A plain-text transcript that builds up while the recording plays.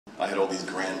had all these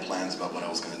grand plans about what I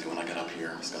was going to do when I got up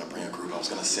here. I was going to bring a group, I was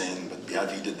going to sing, but the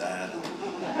IV did that.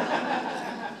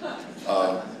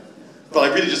 But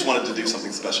I really just wanted to do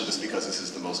something special just because this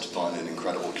is the most fun and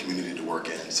incredible community to work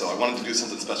in. So I wanted to do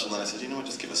something special, and I said, you know what,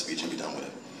 just give a speech and be done with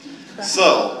it.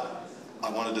 So I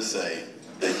wanted to say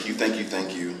thank you, thank you,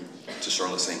 thank you to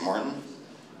Charlotte St. Martin,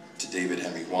 to David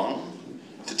Henry Wong,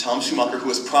 to Tom Schumacher, who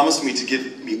has promised me to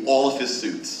give me all of his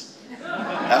suits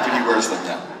after he wears them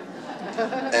now.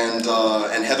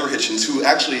 And Heather Hitchens, who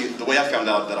actually, the way I found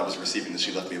out that I was receiving this,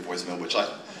 she left me a voicemail, which I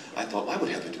thought, why would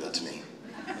Heather do that to me?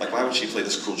 Like, why would she play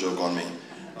this cruel joke on me?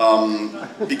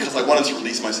 Because I wanted to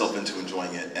release myself into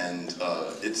enjoying it, and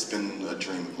it's been a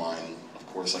dream of mine. Of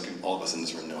course, all of us in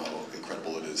this room know how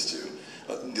incredible it is to,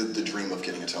 the dream of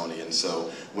getting a Tony, and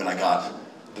so when I got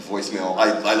the voicemail,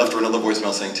 I left her another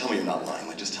voicemail saying, tell me you're not lying,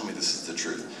 like, just tell me this is the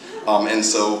truth. And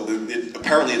so,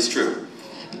 apparently it's true.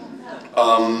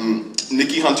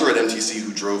 Nikki Hunter at MTC,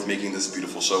 who drove making this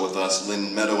beautiful show with us,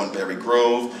 Lynn Meadow and Barry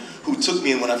Grove, who took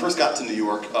me in. When I first got to New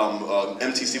York,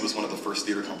 MTC was one of the first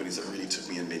theater companies that really took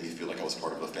me and made me feel like I was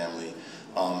part of a family,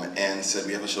 and said,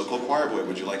 we have a show called Choir Boy,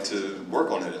 would you like to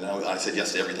work on it? And I said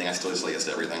yes to everything. I still say yes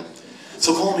to everything.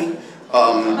 So call me.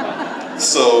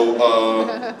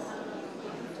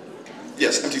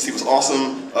 Yes, MTC was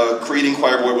awesome. Creating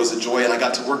Choir Boy was a joy, and I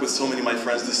got to work with so many of my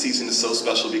friends. This season is so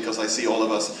special because I see all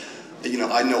of us, you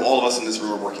know, I know all of us in this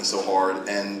room are working so hard,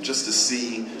 and just to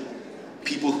see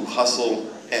people who hustle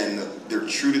and they're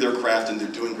true to their craft and they're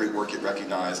doing great work get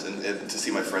recognized, and to see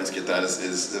my friends get that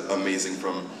is amazing,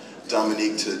 from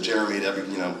Dominique to Jeremy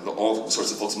to all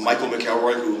sorts of folks. Michael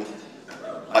McElroy, who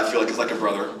I feel like is like a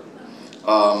brother.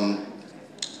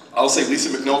 I'll say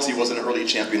Lisa McNulty was an early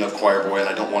champion of Choir Boy, and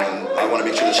I want to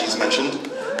make sure that she's mentioned.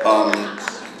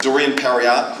 Dorian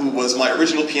Parriott, who was my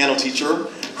original piano teacher,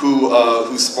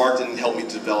 who sparked and helped me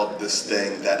develop this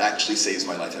thing that actually saves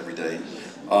my life every day.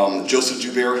 Joseph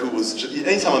Joubert, who was,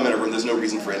 anytime I'm in a room, there's no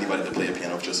reason for anybody to play a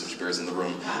piano if Joseph Joubert is in the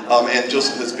room. And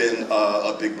Joseph has been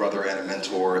a big brother and a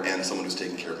mentor and someone who's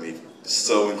taken care of me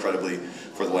so incredibly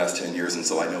for the last 10 years, and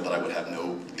so I know that I would have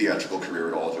no theatrical career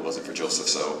at all if it wasn't for Joseph,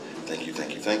 so thank you,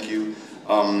 thank you, thank you.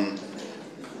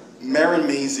 Marin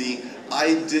Maisie,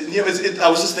 I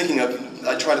was just thinking of,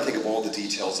 I try to think of all the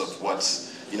details of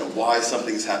what's, why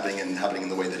something is happening and happening in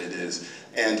the way that it is,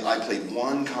 and I played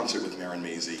one concert with Marin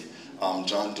Maisie.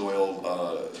 John Doyle,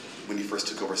 when he first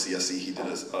took over CSC, he did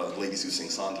a Ladies Who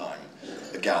Sing Sondheim,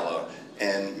 a gala,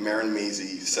 and Marin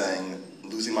Maisie sang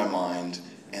Losing My Mind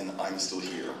and I'm Still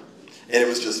Here. And it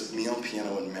was just me on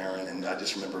piano and Marin, and I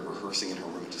just remember rehearsing in her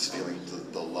room, just feeling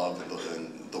the love and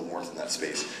the warmth in that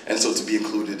space. And so to be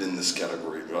included in this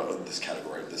category,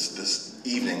 this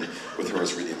evening with her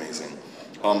is really amazing.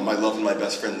 My love and my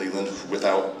best friend Leland,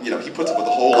 without, he puts up with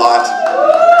a whole lot.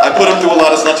 I put him through a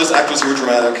lot. It's not just actors who are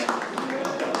dramatic.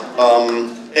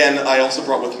 And I also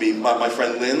brought with me my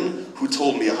friend Lynn, who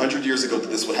told me 100 years ago that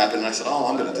this would happen, and I said, oh,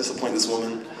 I'm going to disappoint this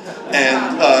woman.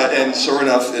 And sure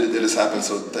enough, it has happened,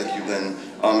 so thank you, Lynn.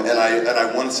 And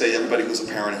I want to say, everybody who's a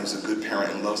parent, who's a good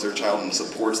parent and loves their child and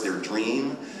supports their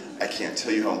dream, I can't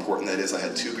tell you how important that is. I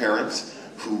had two parents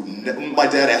who, my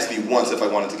dad asked me once if I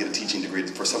wanted to get a teaching degree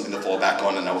for something to fall back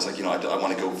on, and I was like, I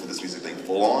want to go for this music thing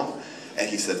full on. And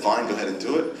he said, fine, go ahead and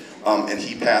do it. And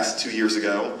he passed 2 years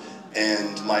ago.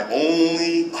 And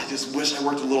I just wish I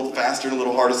worked a little faster and a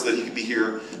little harder so that he could be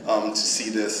here to see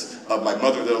this. My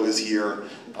mother, though, is here.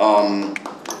 And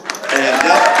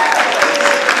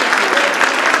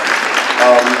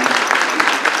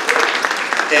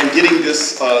getting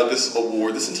this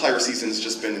award, this entire season has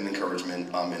just been an encouragement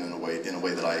in a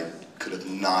way that I could have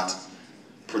not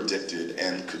predicted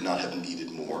and could not have needed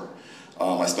more.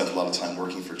 I spent a lot of time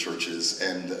working for churches,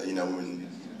 and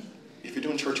if you're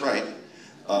doing church right,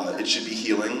 it should be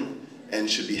healing and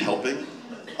should be helping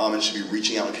and should be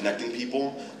reaching out and connecting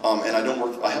people. And I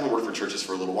haven't worked for churches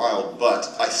for a little while, but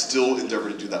I still endeavor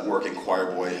to do that work, and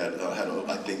Choir Boy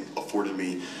I think, afforded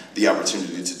me the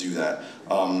opportunity to do that.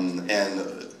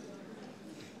 And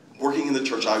working in the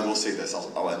church, I will say this,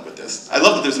 I'll end with this. I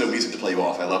love that there's no music to play you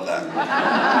off, I love that.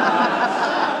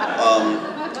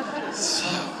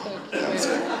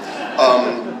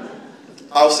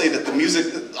 I'll say that the music,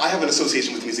 I have an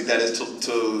association with music that is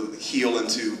to heal and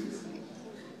to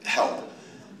help.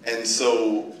 And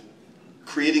so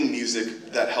creating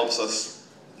music that helps us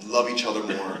love each other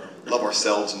more, love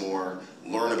ourselves more,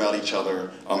 learn about each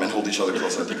other, and hold each other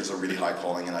close, I think is a really high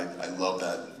calling, and I love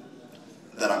that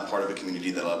I'm part of a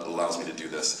community that allows me to do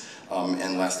this.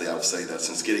 And lastly, I will say that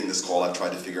since getting this call, I've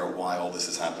tried to figure out why all this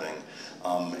is happening.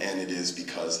 And it is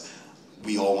because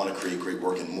we all want to create great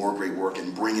work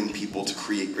and bring in people to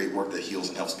create great work that heals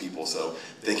and helps people. So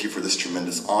thank you for this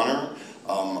tremendous honor.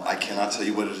 I cannot tell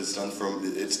you what it has done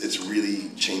it's really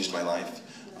changed my life.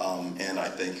 And I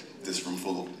thank this room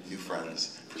full of new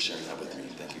friends for sharing that with me.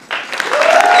 Thank you.